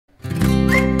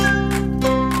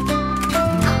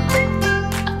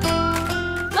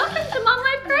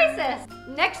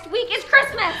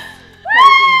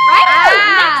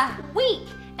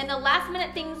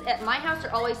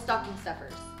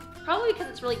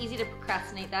it's really easy to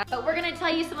procrastinate that. But we're gonna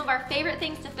tell you some of our favorite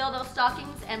things to fill those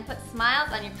stockings and put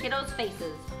smiles on your kiddos'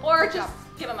 faces. Or just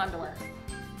give them underwear,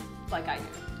 like I do.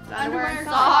 Underwear,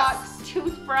 socks,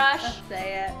 toothbrush.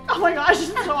 Say it. Oh my gosh,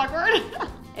 it's so awkward.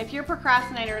 If you're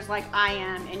procrastinators like I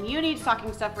am and you need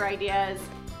stocking stuffer ideas,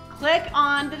 click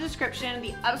on the description,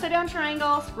 the upside down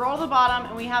triangle, scroll to the bottom,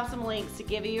 and we have some links to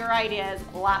give you your ideas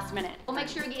last minute. We'll make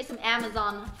sure we get you some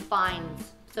Amazon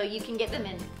finds so you can get them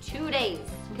in 2 days,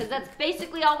 because that's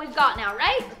basically all we've got now,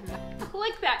 right?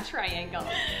 Click that triangle.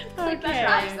 Okay. Click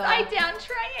that upside down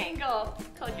triangle.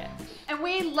 Click it. And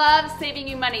we love saving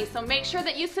you money, so make sure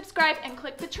that you subscribe and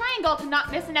click the triangle to not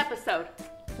miss an episode.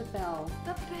 The bell.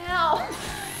 The bell.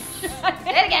 Say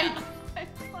it again.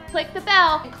 Click the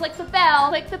bell, and click the bell,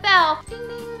 click the bell. Ding,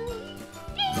 ding, ding.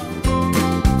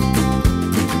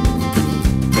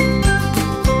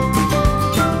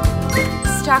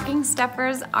 Stocking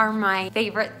stuffers are my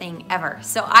favorite thing ever.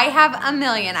 So I have a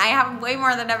million. I have way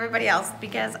more than everybody else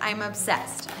because I'm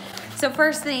obsessed. So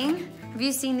first thing, have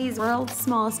you seen these world's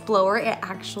smallest blower? It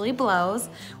actually blows.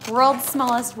 World's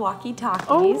smallest walkie-talkies.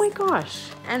 Oh my gosh.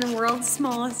 And the world's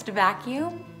smallest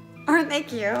vacuum. Aren't they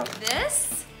cute?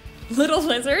 This little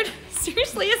lizard,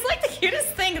 seriously, it's like the cutest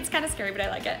thing. It's kind of scary, but I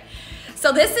like it.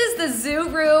 So this is the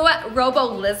Zuru Robo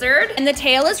Lizard, and the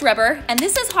tail is rubber, and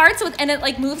this is hard, and it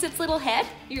like moves its little head.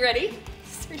 You ready?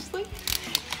 Seriously?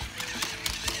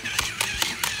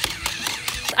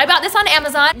 I bought this on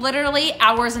Amazon. Literally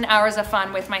hours and hours of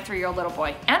fun with my 3-year-old little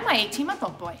boy and my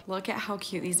 18-month-old boy. Look at how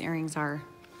cute these earrings are.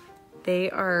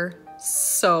 They are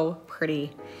so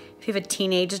pretty. If you have a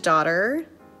teenage daughter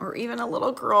or even a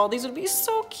little girl, these would be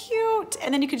so cute.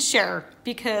 And then you could share,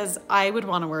 because I would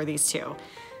want to wear these too.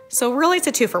 So really it's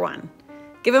a 2-for-1.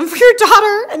 Give them for your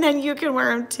daughter and then you can wear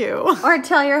them too. Or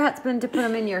tell your husband to put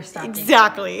them in your stocking.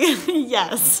 Exactly,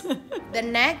 yes. The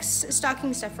next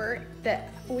stocking stuffer that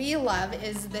we love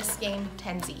is this game,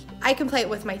 Tenzi. I can play it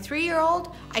with my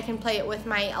 3-year-old, I can play it with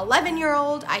my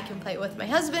 11-year-old, I can play it with my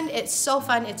husband. It's so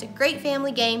fun, it's a great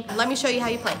family game. Let me show you how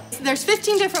you play. There's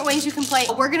 15 different ways you can play.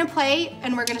 We're gonna play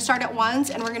and we're gonna start at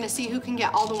ones and we're gonna see who can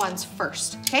get all the ones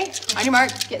first, okay? On your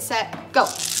mark, get set, go.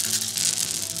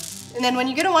 And then when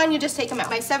you get a 1, you just take them out.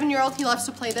 My 7-year-old, he loves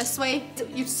to play this way.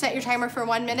 You set your timer for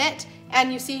 1 minute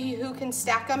and you see who can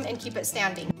stack them and keep it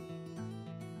standing.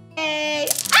 Hey,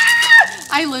 ah!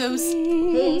 I lose.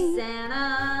 Hey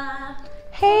Santa.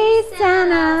 Hey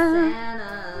Santa,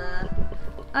 Santa.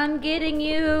 I'm getting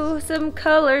you some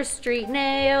Color Street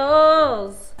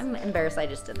nails. I'm embarrassed I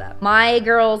just did that. My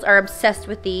girls are obsessed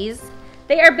with these.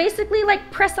 They are basically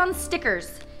like press-on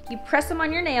stickers. You press them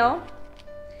on your nail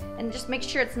and just make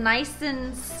sure it's nice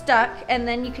and stuck, and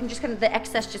then you can just kind of, the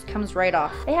excess just comes right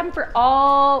off. They have them for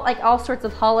all sorts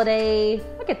of holiday.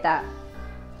 Look at that.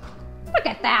 Look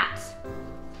at that.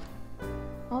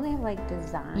 Oh, they have like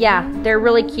design. Yeah, they're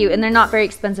really cute and they're not very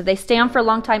expensive. They stay on for a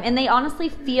long time and they honestly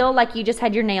feel like you just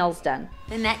had your nails done.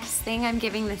 The next thing I'm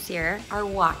giving this year are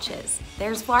watches.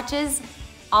 There's watches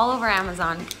all over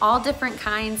Amazon, all different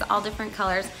kinds, all different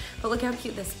colors. But look how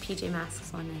cute this PJ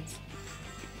Masks one is.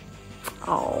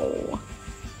 Oh.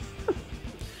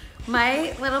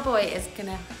 My little boy is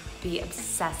gonna be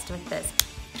obsessed with this.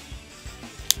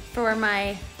 For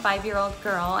my 5-year-old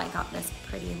girl, I got this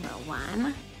pretty little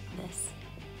one. This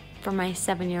for my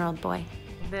 7-year-old boy.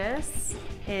 This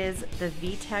is the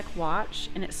VTech watch,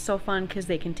 and it's so fun because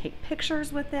they can take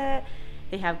pictures with it.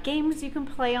 They have games you can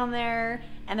play on there,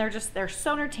 and they're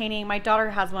so entertaining. My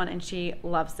daughter has one and she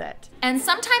loves it. And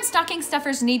sometimes stocking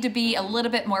stuffers need to be a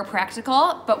little bit more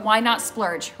practical, but why not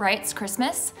splurge, right? It's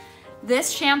Christmas.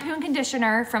 This shampoo and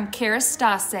conditioner from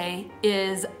Kerastase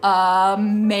is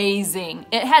amazing.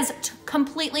 It has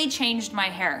completely changed my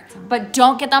hair, but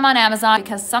don't get them on Amazon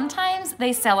because sometimes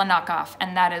they sell a knockoff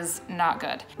and that is not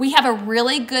good. We have a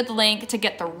really good link to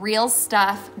get the real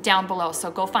stuff down below, so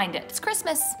go find it. It's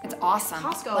Christmas. It's awesome.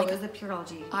 Costco is the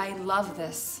Pureology. I love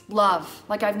this. Love.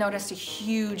 Like I've noticed a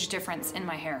huge difference in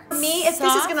my hair. For me, if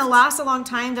this is gonna last a long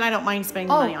time, then I don't mind spending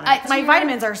the money on it. I- My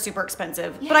vitamins are super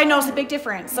expensive, but I know it's a big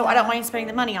difference, so I don't mind spending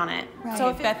the money on it. Right. So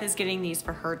if Beth is getting these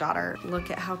for her daughter,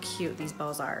 look at how cute these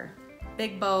bows are.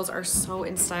 Big bows are so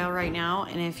in style right now,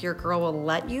 and if your girl will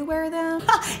let you wear them.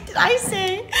 Did I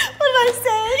say? What did I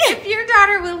say? If your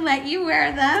daughter will let you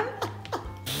wear them.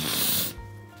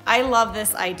 I love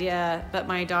this idea, but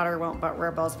my daughter won't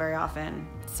wear bows very often.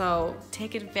 So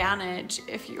take advantage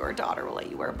if your daughter will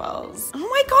let you wear bows. Oh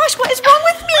my gosh, what is wrong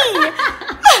with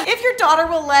me? If your daughter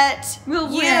will let you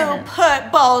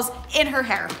put bows in her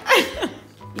hair.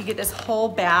 You get this whole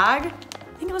bag.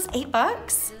 I think it was $8.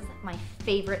 This is my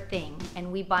favorite thing,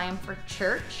 and we buy them for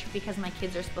church because my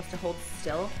kids are supposed to hold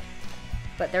still,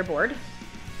 but they're bored.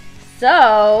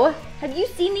 So, have you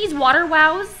seen these water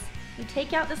wows? You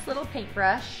take out this little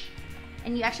paintbrush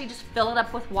and you actually just fill it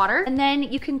up with water, and then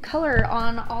you can color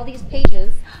on all these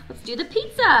pages. Let's do the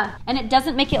pizza. And it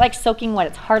doesn't make it like soaking wet,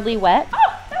 it's hardly wet.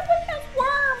 Oh, that one has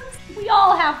worms. We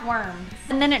all have worms.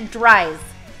 And then it dries,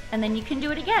 and then you can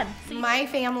do it again. So My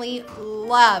family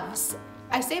loves,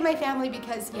 I say my family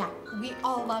because, yeah, we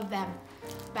all love them,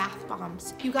 bath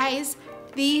bombs. You guys,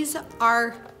 these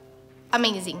are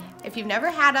amazing. If you've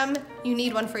never had them, you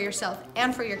need one for yourself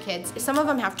and for your kids. Some of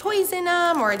them have toys in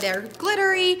them or they're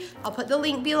glittery. I'll put the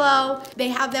link below. They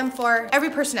have them for every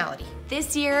personality.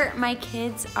 This year, my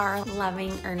kids are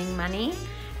loving earning money,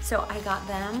 so I got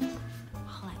them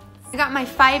wallets. I got my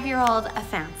 5-year-old a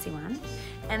fancy one,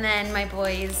 and then my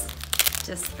boys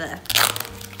just the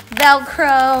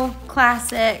Velcro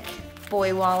classic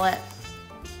boy wallet.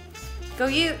 Go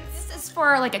you. This is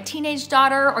for like a teenage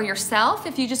daughter or yourself.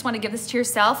 If you just want to give this to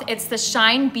yourself, it's the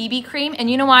Shine BB Cream. And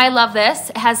you know why I love this?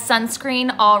 It has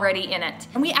sunscreen already in it.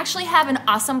 And we actually have an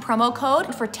awesome promo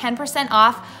code for 10%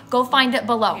 off. Go find it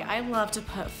below. I love to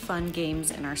put fun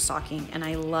games in our stocking, and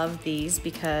I love these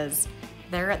because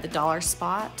they're at the dollar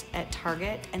spot at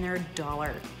Target, and they're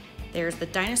 $1. There's the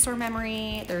dinosaur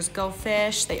memory, there's Go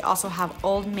Fish, they also have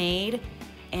Old Maid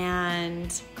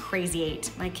and Crazy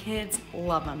 8. My kids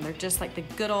love them. They're just like the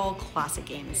good old classic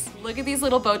games. Look at these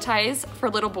little bow ties for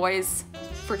little boys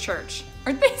for church.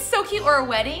 Aren't they so cute? Or a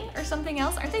wedding or something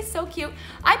else. Aren't they so cute?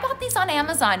 I bought these on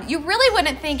Amazon. You really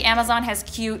wouldn't think Amazon has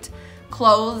cute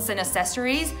clothes and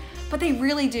accessories, but they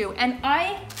really do. And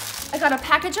I got a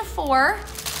package of 4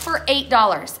 for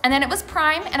 $8. And then it was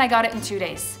Prime and I got it in 2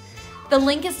 days. The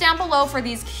link is down below for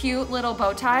these cute little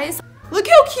bow ties. Look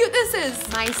how cute this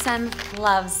is. My son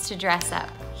loves to dress up.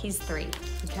 He's 3.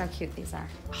 Look how cute these are.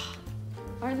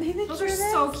 Aren't they the Those are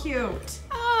cutest? so cute.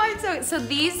 Oh, it's so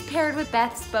these paired with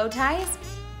Beth's bow ties,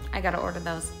 I gotta order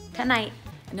those tonight.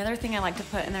 Another thing I like to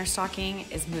put in their stocking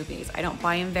is movies. I don't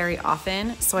buy them very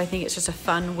often, so I think it's just a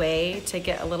fun way to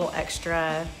get a little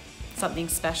extra something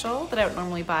special that I don't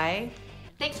normally buy.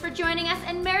 Thanks for joining us,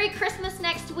 and Merry Christmas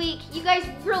next week. You guys,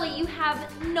 really, you have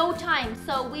no time,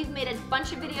 so we've made a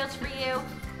bunch of videos for you.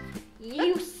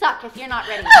 You suck if you're not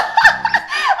ready.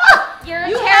 You're a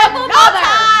terrible mother.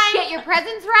 Get your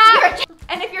presents wrapped.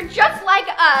 And if you're just like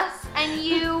us and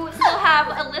you still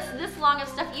have a list this long of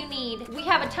stuff you need, we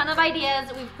have a ton of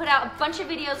ideas. We've put out a bunch of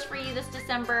videos for you this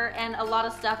December, and a lot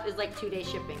of stuff is like 2-day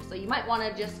shipping. So you might want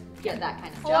to just get that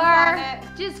kind of stuff.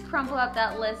 Or just crumple up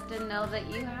that list and know that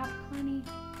you have plenty.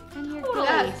 And you're Totally.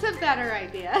 That's a better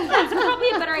idea. That's probably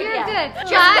a better idea. You're good.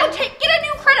 Just go get a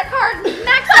new credit card and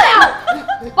max it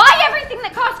out. Buy everything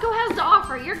that Costco has to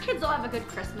offer. Your kids will have a good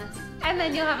Christmas. And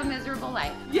then you'll have a miserable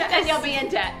life. Yes. And you'll be in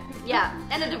debt. Yeah,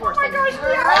 and a divorce. Oh my gosh,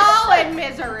 we are all in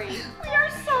misery. We are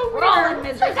so weird. We're all in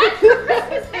misery. That's your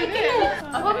Christmas thinking.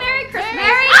 Well, Merry Christmas.